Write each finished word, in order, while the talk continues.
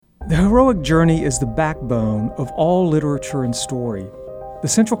heroic journey is the backbone of all literature and story. The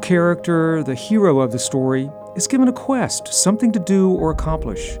central character, the hero of the story, is given a quest, something to do or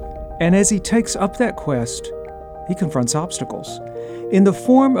accomplish. And as he takes up that quest, he confronts obstacles in the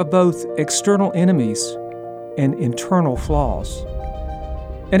form of both external enemies and internal flaws.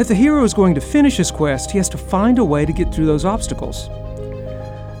 And if the hero is going to finish his quest, he has to find a way to get through those obstacles.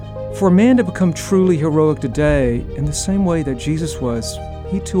 For a man to become truly heroic today, in the same way that Jesus was,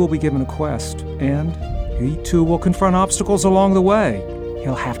 he too will be given a quest, and he too will confront obstacles along the way.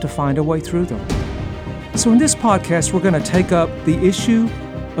 He'll have to find a way through them. So in this podcast, we're going to take up the issue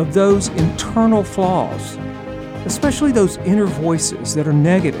of those internal flaws, especially those inner voices that are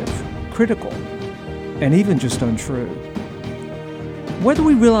negative, critical, and even just untrue. Whether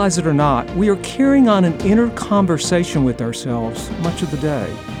we realize it or not, we are carrying on an inner conversation with ourselves much of the day.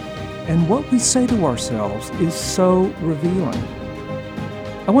 And what we say to ourselves is so revealing.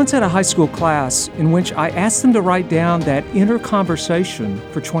 I once had a high school class in which I asked them to write down that inner conversation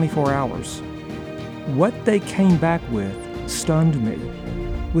for 24 hours. What they came back with stunned me,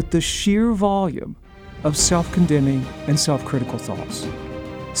 with the sheer volume of self-condemning and self-critical thoughts,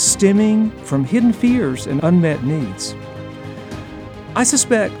 stemming from hidden fears and unmet needs. I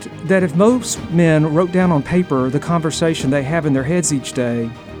suspect that if most men wrote down on paper the conversation they have in their heads each day,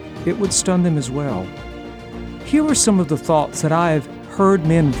 it would stun them as well. Here are some of the thoughts that I have heard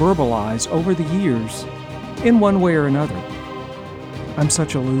men verbalize over the years in one way or another. I'm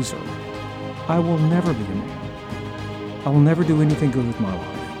such a loser. I will never be a man. I will never do anything good with my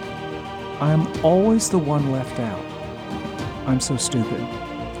life. I am always the one left out. I'm so stupid.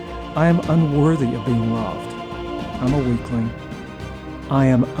 I am unworthy of being loved. I'm a weakling. I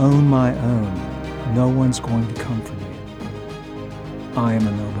am on my own. No one's going to come for me. I am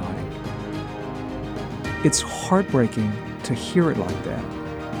a nobody. It's heartbreaking to hear it like that.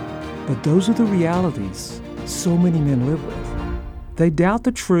 But those are the realities so many men live with. They doubt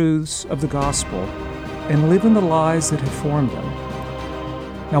the truths of the gospel and live in the lies that have formed them.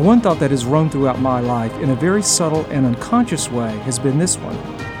 Now, one thought that has roamed throughout my life in a very subtle and unconscious way has been this one.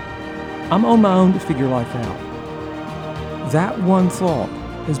 I'm on my own to figure life out. That one thought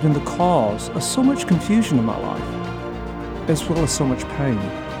has been the cause of so much confusion in my life, as well as so much pain.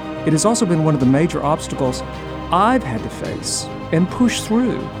 It has also been one of the major obstacles I've had to face and push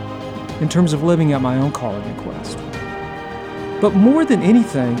through in terms of living out my own calling and quest. But more than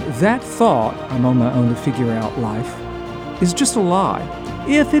anything, that thought, I'm on my own to figure out life, is just a lie.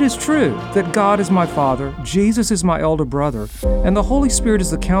 If it is true that God is my Father, Jesus is my elder brother, and the Holy Spirit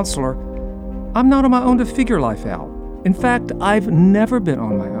is the counselor, I'm not on my own to figure life out. In fact, I've never been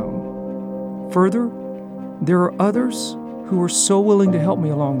on my own. Further, there are others who are so willing to help me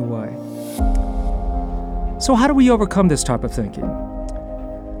along the way. So how do we overcome this type of thinking?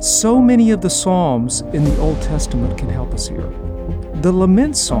 So many of the Psalms in the Old Testament can help us here. The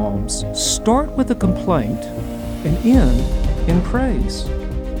lament Psalms start with a complaint and end in praise.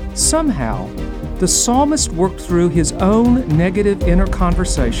 Somehow, the psalmist worked through his own negative inner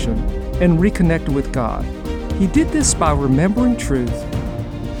conversation and reconnected with God. He did this by remembering truth,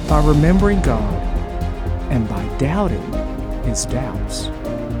 by remembering God, and by doubting his doubts.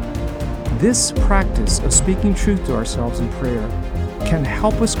 This practice of speaking truth to ourselves in prayer can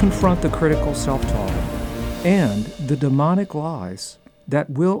help us confront the critical self-talk and the demonic lies that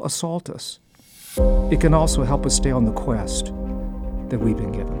will assault us. It can also help us stay on the quest that we've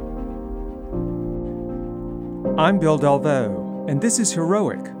been given. I'm Bill Delvaux, and this is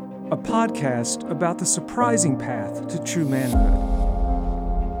Heroic, a podcast about the surprising path to true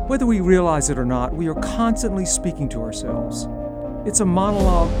manhood. Whether we realize it or not, we are constantly speaking to ourselves. It's a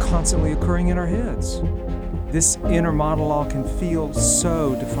monologue constantly occurring in our heads. This inner monologue can feel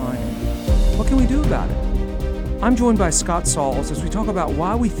so defining. What can we do about it? I'm joined by Scott Sauls as we talk about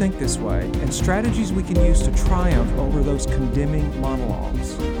why we think this way and strategies we can use to triumph over those condemning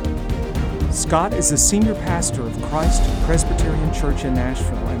monologues. Scott is the senior pastor of Christ Presbyterian Church in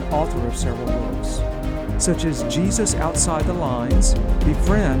Nashville and author of several books, such as Jesus Outside the Lines,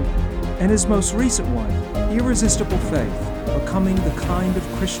 Befriend, and his most recent one, Irresistible Faith, Becoming the Kind of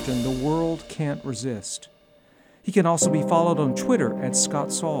Christian the World Can't Resist. He can also be followed on Twitter at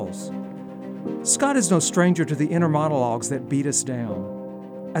Scott Sauls. Scott is no stranger to the inner monologues that beat us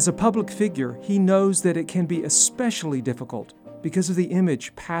down. As a public figure, he knows that it can be especially difficult because of the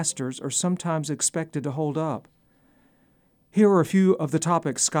image pastors are sometimes expected to hold up. Here are a few of the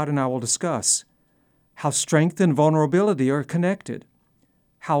topics Scott and I will discuss. How strength and vulnerability are connected.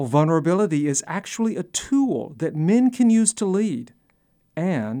 How vulnerability is actually a tool that men can use to lead.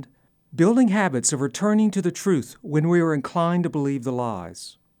 And building habits of returning to the truth when we are inclined to believe the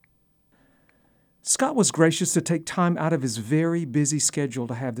lies. Scott was gracious to take time out of his very busy schedule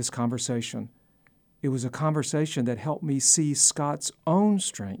to have this conversation. It was a conversation that helped me see Scott's own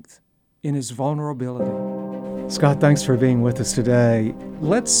strength in his vulnerability. Scott, thanks for being with us today.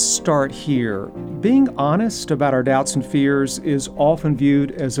 Let's start here. Being honest about our doubts and fears is often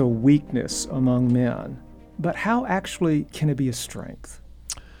viewed as a weakness among men. But how actually can it be a strength?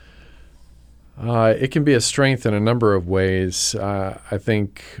 It can be a strength in a number of ways. I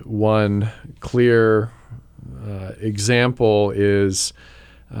think one clear example is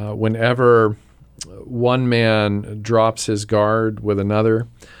whenever one man drops his guard with another,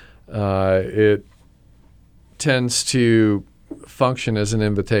 it tends to function as an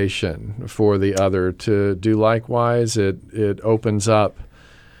invitation for the other to do likewise. It opens up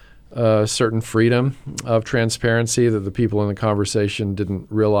a certain freedom of transparency that the people in the conversation didn't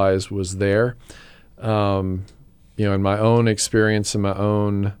realize was there. In my own experience, in my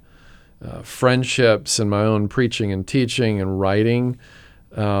own friendships, in my own preaching and teaching and writing,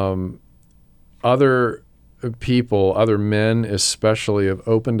 other people, other men especially, have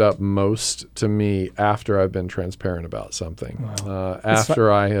opened up most to me after I've been transparent about something,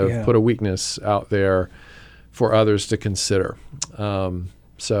 after I have put a weakness out there for others to consider.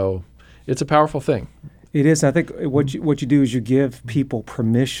 So it's a powerful thing. It is. I think what you do is you give people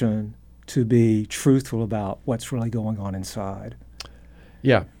permission to be truthful about what's really going on inside.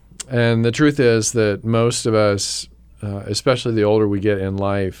 Yeah. And the truth is that most of us, especially the older we get in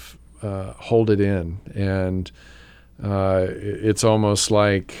life, hold it in. And it's almost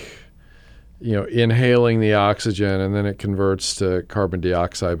like, inhaling the oxygen and then it converts to carbon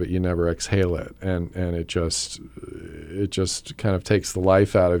dioxide, but you never exhale it. And it just kind of takes the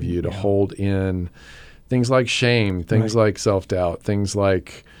life out of you to hold in things like shame, things like self-doubt, things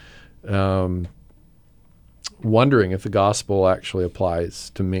like wondering if the gospel actually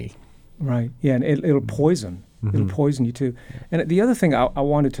applies to me. Right. Yeah, and it'll poison. Mm-hmm. It'll poison you too. And the other thing I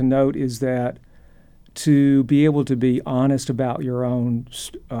wanted to note is that to be able to be honest about your own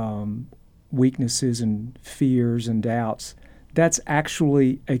weaknesses and fears and doubts, that's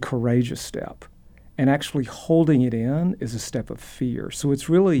actually a courageous step. And actually holding it in is a step of fear. So it's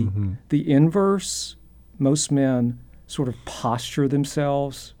really the inverse. Most men sort of posture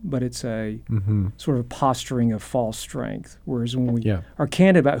themselves, but it's a sort of posturing of false strength. Whereas when we are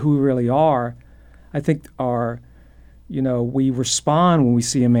candid about who we really are, I think we respond when we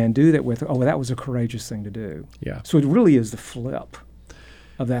see a man do that with, that was a courageous thing to do. Yeah. So it really is the flip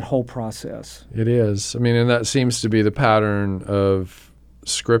of that whole process. It is. I mean, and that seems to be the pattern of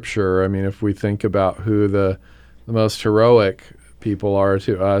Scripture. I mean, if we think about who the most heroic people are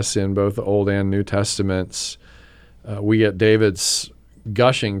to us in both the Old and New Testaments, we get David's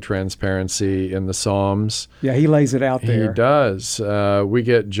gushing transparency in the Psalms. Yeah, he lays it out there. He does. We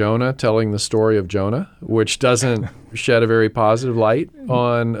get Jonah telling the story of Jonah, which doesn't shed a very positive light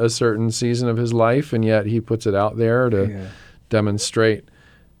on a certain season of his life, and yet he puts it out there to demonstrate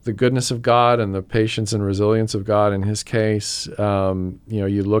the goodness of God and the patience and resilience of God in his case.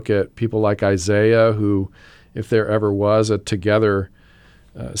 You look at people like Isaiah, who, if there ever was a together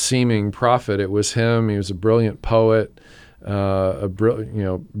seeming prophet, it was him. He was a brilliant poet,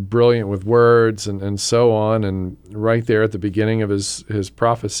 brilliant with words and so on. And right there at the beginning of his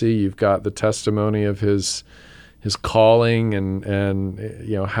prophecy, you've got the testimony of his calling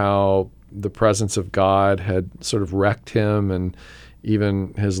and how the presence of God had sort of wrecked him, and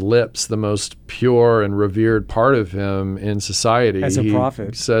even his lips, the most pure and revered part of him in society, as a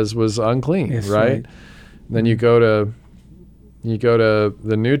prophet, says was unclean. Yes, right? Then you go to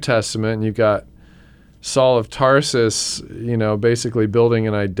the New Testament, and you've got Saul of Tarsus, basically building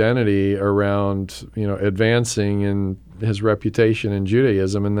an identity around, advancing in his reputation in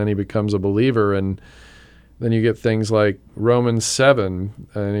Judaism, and then he becomes a believer. And then you get things like Romans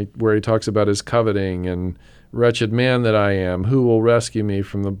 7, where he talks about his coveting and wretched man that I am, who will rescue me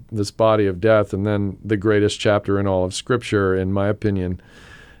from this body of death? And then the greatest chapter in all of Scripture, in my opinion,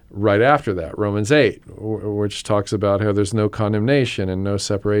 right after that, Romans 8, which talks about how there's no condemnation and no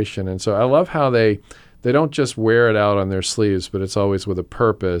separation. And so I love how they don't just wear it out on their sleeves, but it's always with a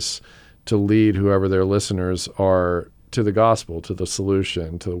purpose to lead whoever their listeners are to the gospel, to the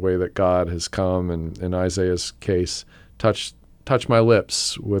solution, to the way that God has come, and in Isaiah's case, touch my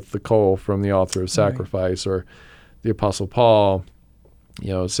lips with the coal from the altar of sacrifice. Right. Or the Apostle Paul,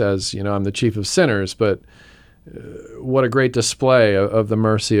 says, I'm the chief of sinners, but what a great display of the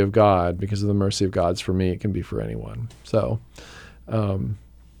mercy of God. Because of the mercy of God's for me, it can be for anyone. So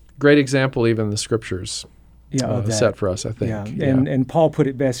great example, even the Scriptures set for us, I think. Yeah. And Paul put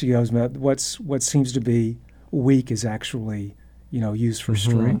it best. He goes, what seems to be weak is actually, used for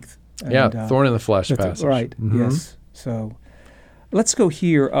strength. And, thorn in the flesh passage. Right, yes. So let's go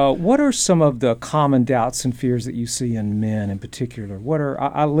here. What are some of the common doubts and fears that you see in men in particular?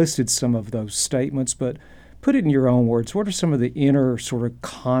 I listed some of those statements, but put it in your own words. What are some of the inner sort of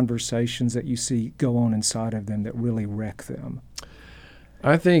conversations that you see go on inside of them that really wreck them?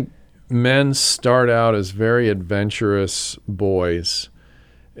 I think men start out as very adventurous boys,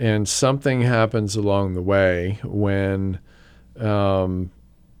 and something happens along the way when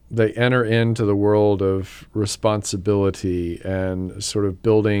they enter into the world of responsibility and sort of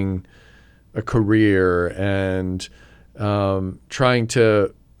building a career and trying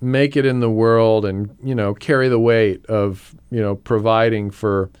to make it in the world and, carry the weight of, providing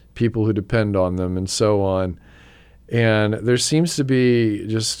for people who depend on them and so on. And there seems to be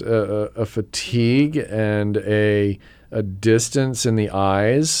just a fatigue and a distance in the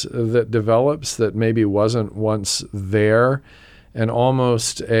eyes that develops that maybe wasn't once there, and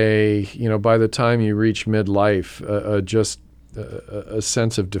almost by the time you reach midlife, just a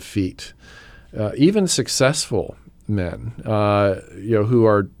sense of defeat. Even successful men, who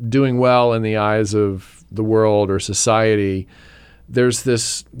are doing well in the eyes of the world or society, there's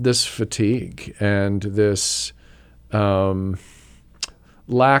this fatigue and this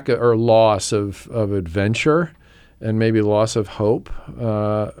lack or loss of adventure and maybe loss of hope,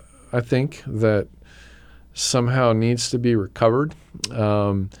 I think, that somehow needs to be recovered.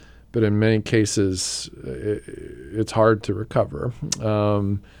 But in many cases, it's hard to recover.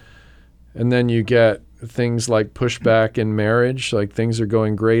 And then you get things like pushback in marriage, like things are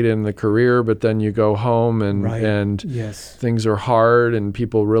going great in the career, but then you go home and Yes. things are hard and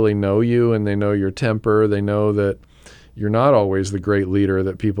people really know you and they know your temper. They know that you're not always the great leader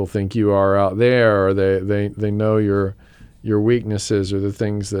that people think you are out there, or they know your weaknesses or the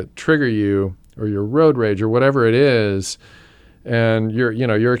things that trigger you or your road rage or whatever it is, and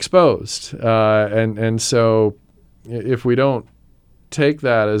you're exposed. And so if we don't take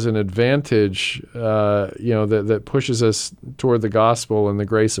that as an advantage, that pushes us toward the gospel and the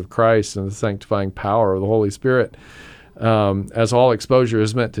grace of Christ and the sanctifying power of the Holy Spirit, as all exposure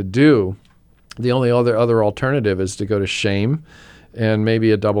is meant to do, the only other alternative is to go to shame and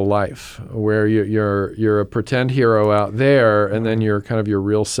maybe a double life where you're a pretend hero out there, and then you're kind of your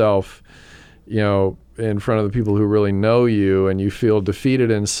real self, in front of the people who really know you, and you feel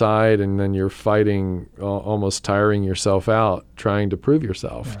defeated inside, and then you're fighting, almost tiring yourself out, trying to prove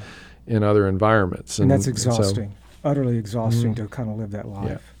yourself in other environments. And that's exhausting, utterly exhausting to kind of live that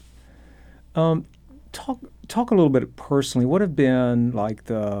life. Yeah. Talk a little bit personally. What have been like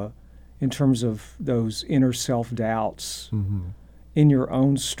in terms of those inner self-doubts in your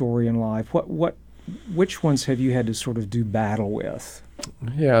own story in life? Which ones have you had to sort of do battle with?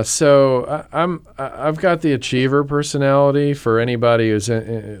 Yeah, so I've got the achiever personality. For anybody who's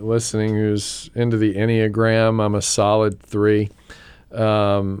listening who's into the Enneagram, I'm a solid 3,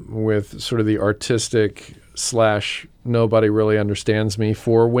 with sort of the artistic / nobody really understands me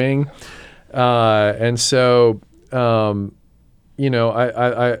 4 wing. And so, I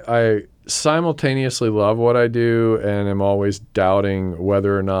simultaneously love what I do and am always doubting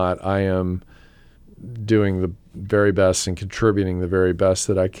whether or not I am doing the very best and contributing the very best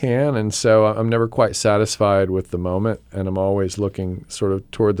that I can. And so I'm never quite satisfied with the moment, and I'm always looking sort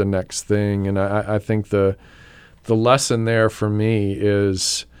of toward the next thing. And I think the lesson there for me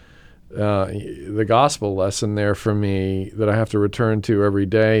is the gospel lesson there for me that I have to return to every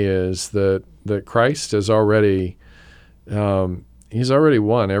day is that Christ has already He's already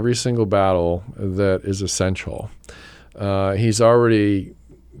won every single battle that is essential. He's already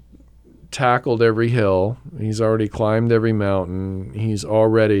tackled every hill. He's already climbed every mountain. He's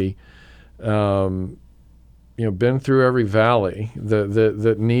already, been through every valley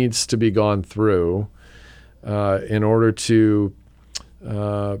that needs to be gone through in order to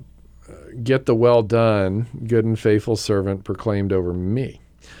get the well done, good and faithful servant proclaimed over me.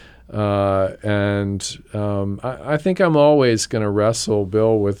 I think I'm always going to wrestle,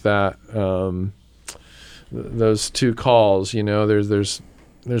 Bill, with that. Those 2 calls. There's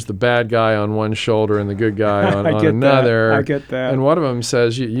the bad guy on one shoulder and the good guy on another. I get that. And one of them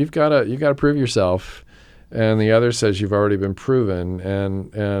says you've got to prove yourself, and the other says you've already been proven.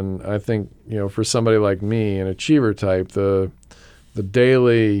 And I think for somebody like me, an achiever type, the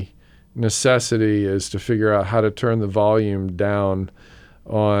daily necessity is to figure out how to turn the volume down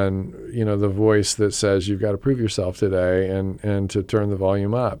on the voice that says you've got to prove yourself today, and to turn the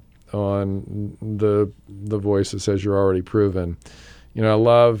volume up on the voice that says you're already proven. I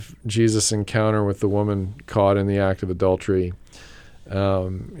love Jesus' encounter with the woman caught in the act of adultery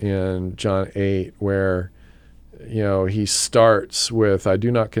in John 8, where he starts with, I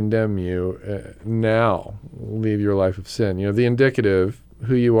do not condemn you. Now leave your life of sin. The indicative,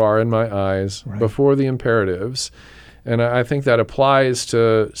 who you are in my eyes, Right. before the imperatives. And I think that applies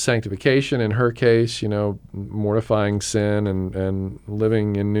to sanctification in her case, mortifying sin and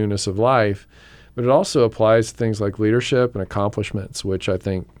living in newness of life. But it also applies to things like leadership and accomplishments, which I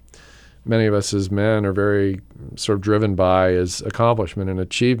think many of us as men are very sort of driven by as accomplishment and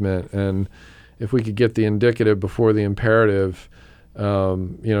achievement. And if we could get the indicative before the imperative,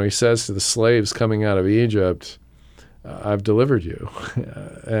 he says to the slaves coming out of Egypt, I've delivered you.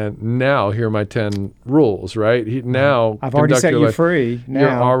 And now here are my 10 rules, right? Now I've already set you free. Now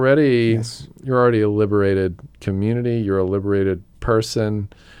You're already Yes. you're already a liberated community. You're a liberated person.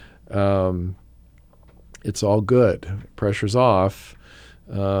 It's all good. Pressure's off.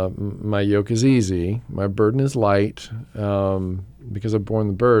 My yoke is easy. My burden is light because I've borne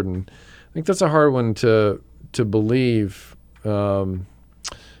the burden. I think that's a hard one to believe.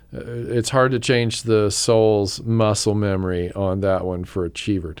 It's hard to change the soul's muscle memory on that one for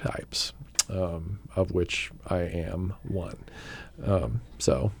achiever types, of which I am one.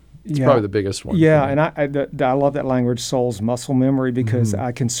 So it's probably the biggest one. Yeah, and I love that language, soul's muscle memory, because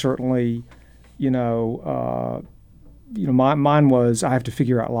I can certainly, mine was I have to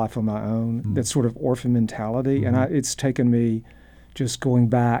figure out life on my own. That sort of orphan mentality, and it's taken me just going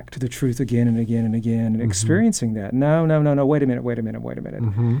back to the truth again and again and again and experiencing that. No, wait a minute.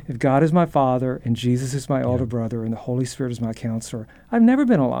 If God is my Father and Jesus is my elder brother and the Holy Spirit is my counselor, I've never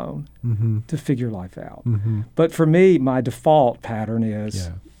been alone to figure life out. But for me, my default pattern is,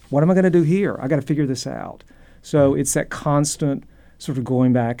 what am I going to do here? I got to figure this out. So it's that constant sort of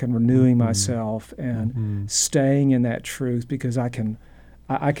going back and renewing myself and staying in that truth, because I can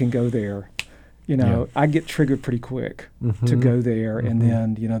go there. I get triggered pretty quick to go there, and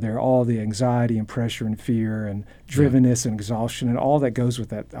then, there are all the anxiety and pressure and fear and drivenness and exhaustion and all that goes with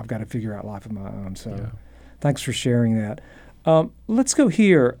that. I've got to figure out life of my own. So thanks for sharing that. Let's go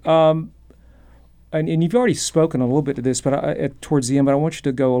here. And you've already spoken a little bit to this, but towards the end, but I want you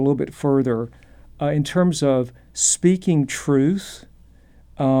to go a little bit further in terms of speaking truth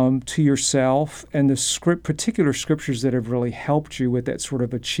to yourself and the particular scriptures that have really helped you with that sort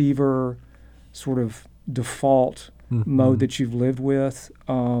of achiever sort of default mode that you've lived with.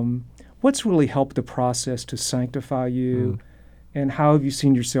 What's really helped the process to sanctify you, and how have you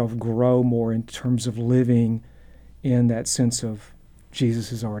seen yourself grow more in terms of living in that sense of Jesus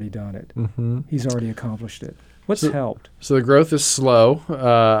has already done it. He's already accomplished it. What's helped? So the growth is slow.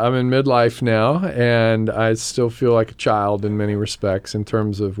 I'm in midlife now, and I still feel like a child in many respects in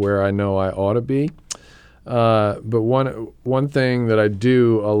terms of where I know I ought to be. But one thing that I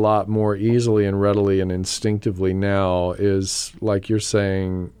do a lot more easily and readily and instinctively now is, like you're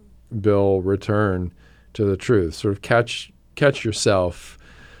saying, Bill, return to the truth. Sort of catch yourself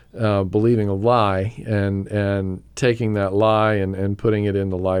believing a lie and taking that lie and putting it in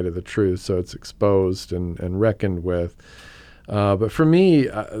the light of the truth, so it's exposed and reckoned with. But for me,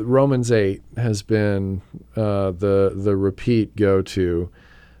 Romans 8 has been the repeat go-to.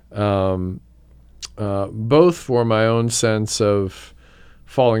 Both for my own sense of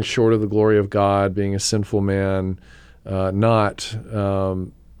falling short of the glory of God, being a sinful man, not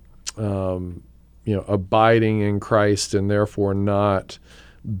abiding in Christ, and therefore not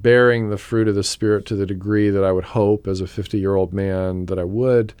bearing the fruit of the Spirit to the degree that I would hope as a 50-year-old man that I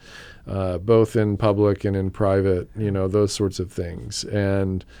would, both in public and in private, those sorts of things.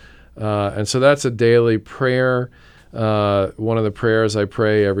 And so that's a daily prayer. One of the prayers I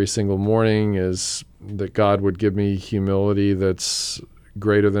pray every single morning is that God would give me humility that's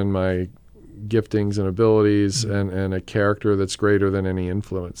greater than my giftings and abilities, and a character that's greater than any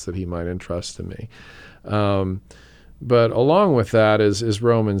influence that he might entrust to me. But along with that is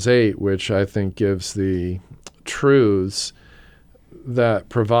Romans 8, which I think gives the truths that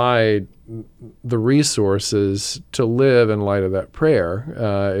provide the resources to live in light of that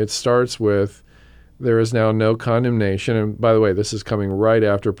prayer. It starts with, there is now no condemnation. And by the way, this is coming right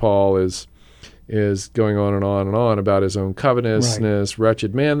after Paul is going on and on and on about his own covetousness,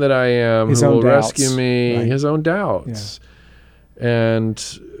 wretched man that I am, his who will doubts. rescue me, his own doubts. Yeah. And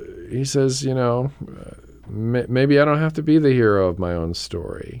he says, maybe I don't have to be the hero of my own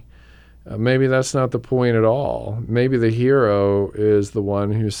story. Maybe that's not the point at all. Maybe the hero is the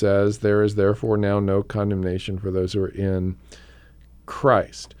one who says, there is therefore now no condemnation for those who are in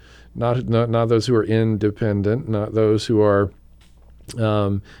Christ. Not those who are independent, not those who are,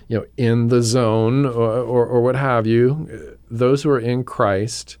 in the zone or what have you. Those who are in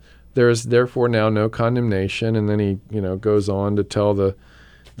Christ, there is therefore now no condemnation. And then he, goes on to tell the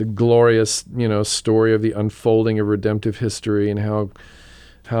the glorious, story of the unfolding of redemptive history, and how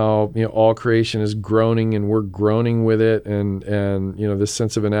all creation is groaning and we're groaning with it, and this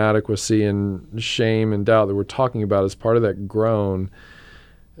sense of inadequacy and shame and doubt that we're talking about is part of that groan.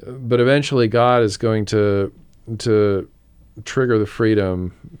 But eventually God is going to trigger the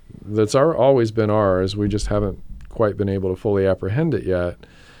freedom that's always been ours. We just haven't quite been able to fully apprehend it yet.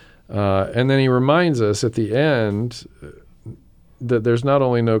 And then he reminds us at the end that there's not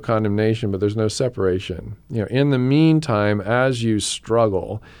only no condemnation, but there's no separation. In the meantime, as you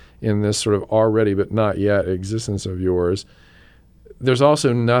struggle in this sort of already but not yet existence of yours, there's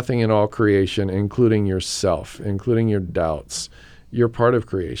also nothing in all creation, including yourself, including your doubts. You're part of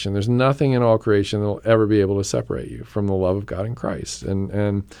creation. There's nothing in all creation that will ever be able to separate you from the love of God in Christ.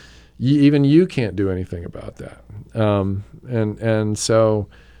 And even you can't do anything about that. And so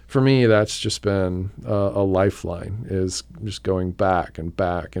for me, that's just been a lifeline, is just going back and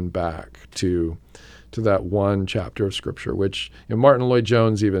back and back to that one chapter of Scripture, which Martin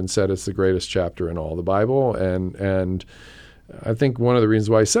Lloyd-Jones even said it's the greatest chapter in all the Bible. And I think one of the reasons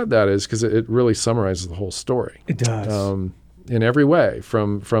why he said that is because it really summarizes the whole story. It does. In every way,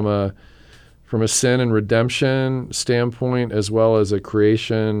 from a sin and redemption standpoint, as well as a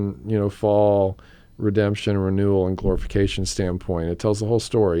creation, fall, redemption, renewal, and glorification standpoint. It tells the whole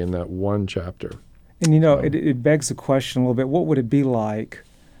story in that one chapter. And it begs the question a little bit: what would it be like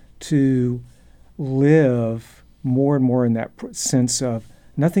to live more and more in that sense of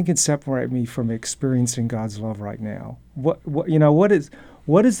nothing can separate me from experiencing God's love right now?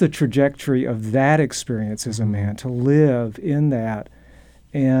 What is the trajectory of that experience as a man, to live in that?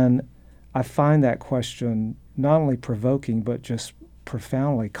 And I find that question not only provoking, but just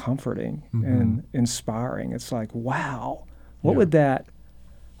profoundly comforting and inspiring. It's like, wow, what would that,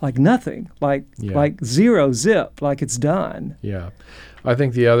 like nothing, like zero zip, like it's done. Yeah. I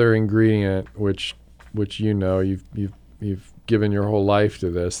think the other ingredient, which you've given your whole life to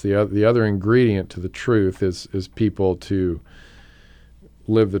this, the other ingredient to the truth is people to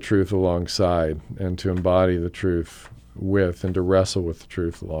live the truth alongside, and to embody the truth with, and to wrestle with the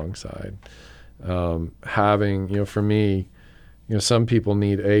truth alongside. Having, for me, some people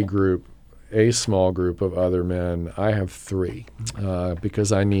need a small group of other men. I have 3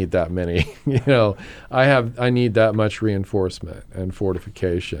 because I need that many. I need that much reinforcement and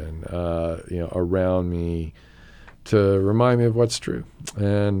fortification, around me to remind me of what's true.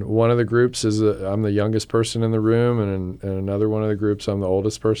 And one of the groups is I'm the youngest person in the room, and another one of the groups I'm the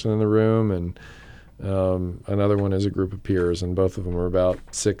oldest person in the room, and another one is a group of peers, and both of them are about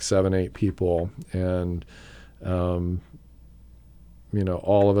 6, 7, 8 people, and all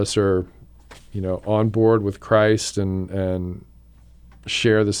of us are on board with Christ and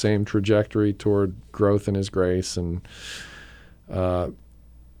share the same trajectory toward growth in His grace. And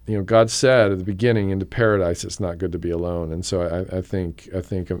God said at the beginning, into paradise it's not good to be alone. And so I think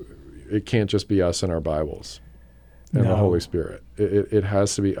it can't just be us and our Bibles and the Holy Spirit. It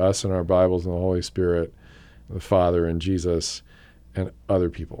has to be us and our Bibles and the Holy Spirit, the Father and Jesus, and other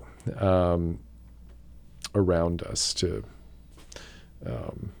people around us to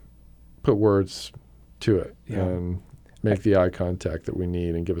put words to it and make the eye contact that we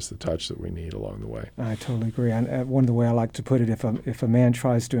need and give us the touch that we need along the way. I totally agree. One of the way I like to put it, if a man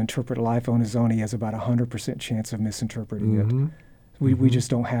tries to interpret life on his own, he has about 100% chance of misinterpreting it. We just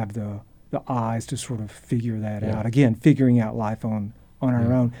don't have the eyes to sort of figure that out. Again, figuring out life on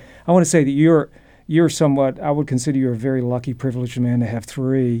our own. I want to say that you're somewhat, I would consider you a very lucky, privileged man to have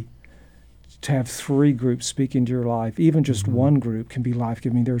three groups speak into your life. Even just one group can be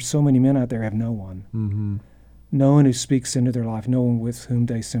life-giving. There are so many men out there who have no one. No one who speaks into their life, no one with whom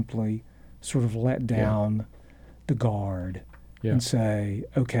they simply sort of let down the guard and say,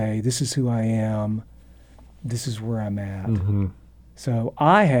 okay, this is who I am, this is where I'm at. So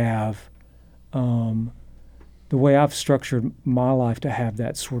I have, the way I've structured my life to have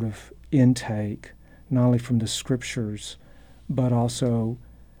that sort of intake, not only from the Scriptures, but also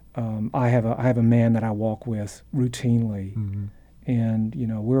I have a man that I walk with routinely. And,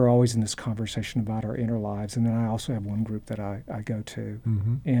 we're always in this conversation about our inner lives. And then I also have one group that I go to.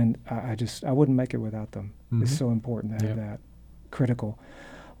 And I wouldn't make it without them. It's so important to have that. Critical.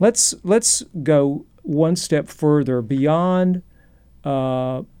 Let's go one step further beyond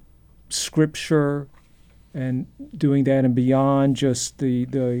Scripture and doing that, and beyond just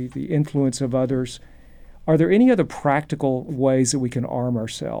the influence of others. Are there any other practical ways that we can arm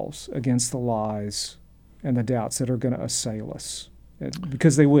ourselves against the lies and the doubts that are going to assail us?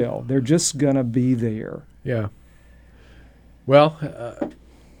 Because they will. They're just going to be there. Yeah. Well,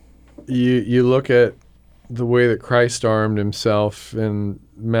 you look at the way that Christ armed himself in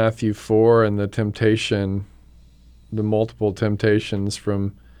Matthew 4 and the multiple temptations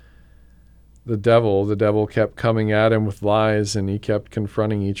from the devil kept coming at him with lies, and he kept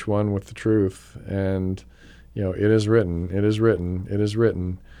confronting each one with the truth. And, it is written, it is written, it is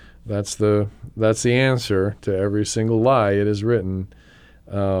written. That's the answer to every single lie. It is written.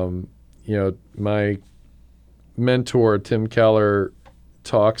 My mentor, Tim Keller,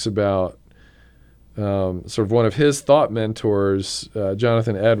 talks about sort of one of his thought mentors,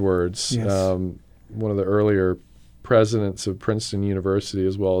 Jonathan Edwards, Yes. one of the earlier presidents of Princeton University,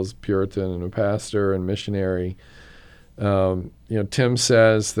 as well as Puritan and a pastor and missionary. Tim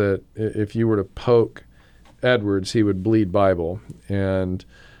says that if you were to poke Edwards, he would bleed Bible. And,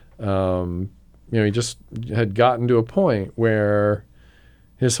 he just had gotten to a point where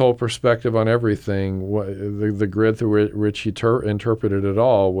his whole perspective on everything, the grid through which he interpreted it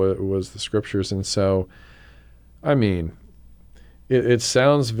all was the scriptures. And so, it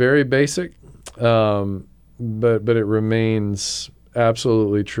sounds very basic, but it remains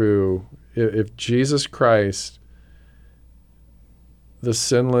absolutely true. If Jesus Christ, the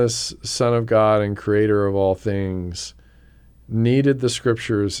sinless Son of God and creator of all things, needed the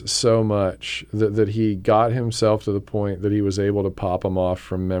scriptures so much that he got himself to the point that he was able to pop them off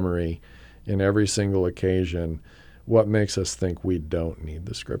from memory in every single occasion, what makes us think we don't need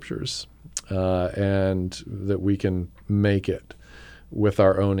the scriptures, and that we can make it with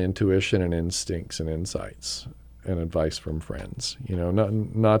our own intuition and instincts and insights and advice from friends?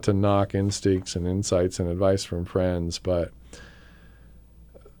 Not to knock instincts and insights and advice from friends, but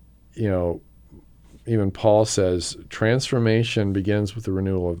even Paul says transformation begins with the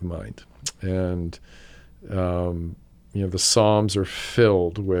renewal of the mind. And, the Psalms are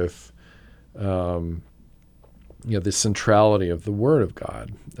filled with, the centrality of the Word of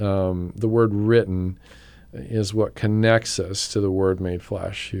God. The word written is what connects us to the Word made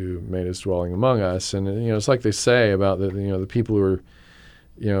flesh, who made his dwelling among us. And, it's like they say about the people who are,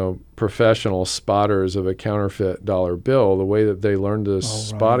 professional spotters of a counterfeit dollar bill. The way that they learn to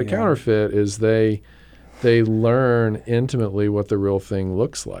spot a counterfeit is they learn intimately what the real thing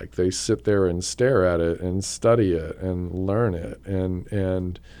looks like. They sit there and stare at it and study it and learn it.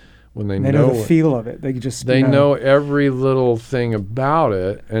 And when they know the feel of it, they know every little thing about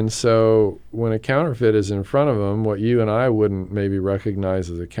it. And so when a counterfeit is in front of them, what you and I wouldn't maybe recognize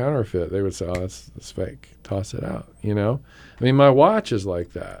as a counterfeit, they would say, "Oh, that's fake. Toss it out." My watch is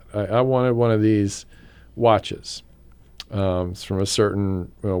like that. I wanted one of these watches. It's from a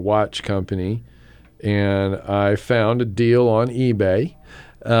certain watch company. And I found a deal on eBay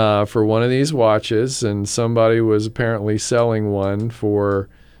for one of these watches, and somebody was apparently selling one for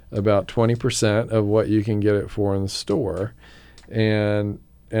about 20% of what you can get it for in the store. And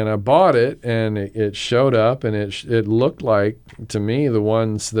I bought it, and it showed up, and it looked like, to me, the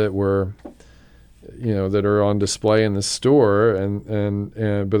ones that were, that are on display in the store.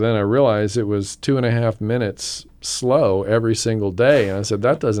 But then I realized it was 2.5 minutes slow every single day. And I said,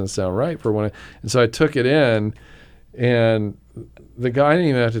 that doesn't sound right for one. And so I took it in, and the guy didn't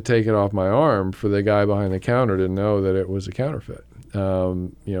even have to take it off my arm for the guy behind the counter to know that it was a counterfeit,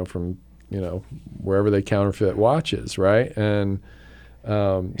 from, wherever they counterfeit watches. Right. And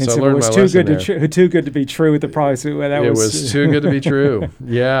so I learned my lesson there. Too good to be true with the price. It was too good to be true.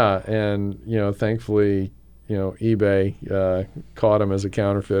 Yeah. And, thankfully, eBay caught him as a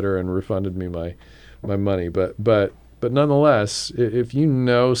counterfeiter and refunded me my money. But nonetheless, if you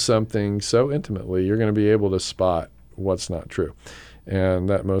know something so intimately, you're going to be able to spot what's not true. And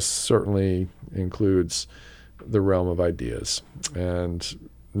that most certainly includes the realm of ideas. And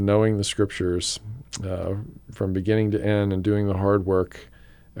knowing the scriptures from beginning to end and doing the hard work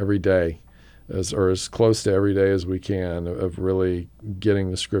every day, as close to every day as we can, of really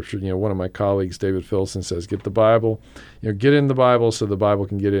getting the scripture. One of my colleagues, David Filson, says, get the Bible, get in the Bible so the Bible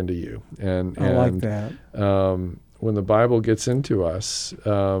can get into you. And I like that. When the Bible gets into us,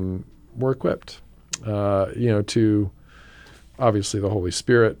 we're equipped, to, obviously the Holy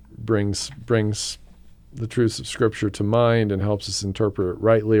Spirit brings the truths of Scripture to mind and helps us interpret it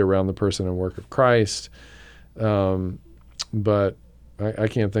rightly around the person and work of Christ. But I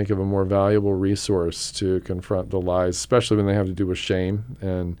can't think of a more valuable resource to confront the lies, especially when they have to do with shame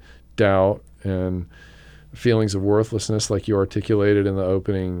and doubt and feelings of worthlessness, like you articulated in the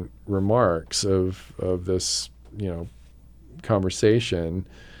opening remarks of this, conversation.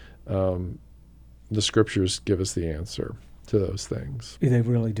 The scriptures give us the answer to those things. They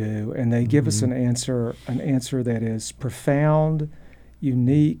really do, and they give us an answer that is profound,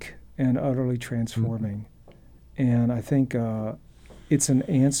 unique, and utterly transforming. And I think it's an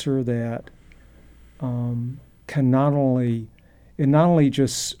answer that can not only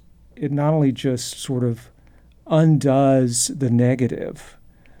just sort of undoes the negative,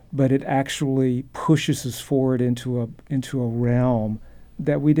 but it actually pushes us forward into a realm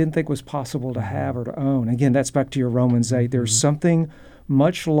that we didn't think was possible to have or to own. Again, that's back to your Romans 8. There's something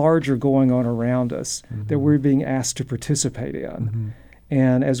much larger going on around us that we're being asked to participate in.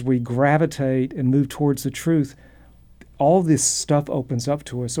 And as we gravitate and move towards the truth, all this stuff opens up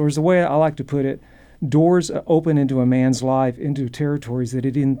to us. Or as the way I like to put it, doors open into a man's life, into territories that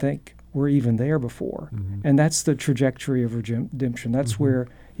he didn't think were even there before. And that's the trajectory of redemption. That's where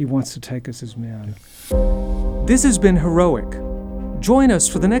he wants to take us as men. This has been Heroic. Join us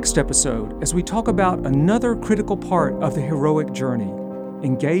for the next episode as we talk about another critical part of the heroic journey,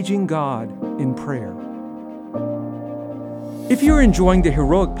 engaging God in prayer. If you're enjoying the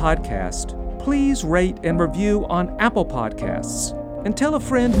Heroic Podcast, please rate and review on Apple Podcasts and tell a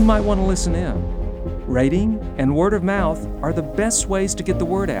friend who might want to listen in. Rating and word of mouth are the best ways to get the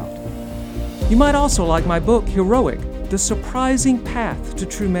word out. You might also like my book, Heroic: The Surprising Path to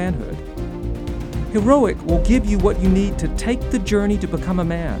True Manhood. Heroic will give you what you need to take the journey to become a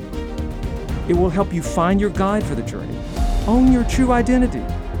man. It will help you find your guide for the journey, own your true identity,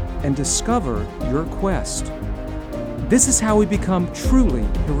 and discover your quest. This is how we become truly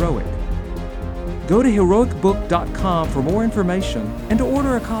heroic. Go to heroicbook.com for more information and to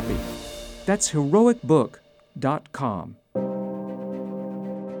order a copy. That's heroicbook.com.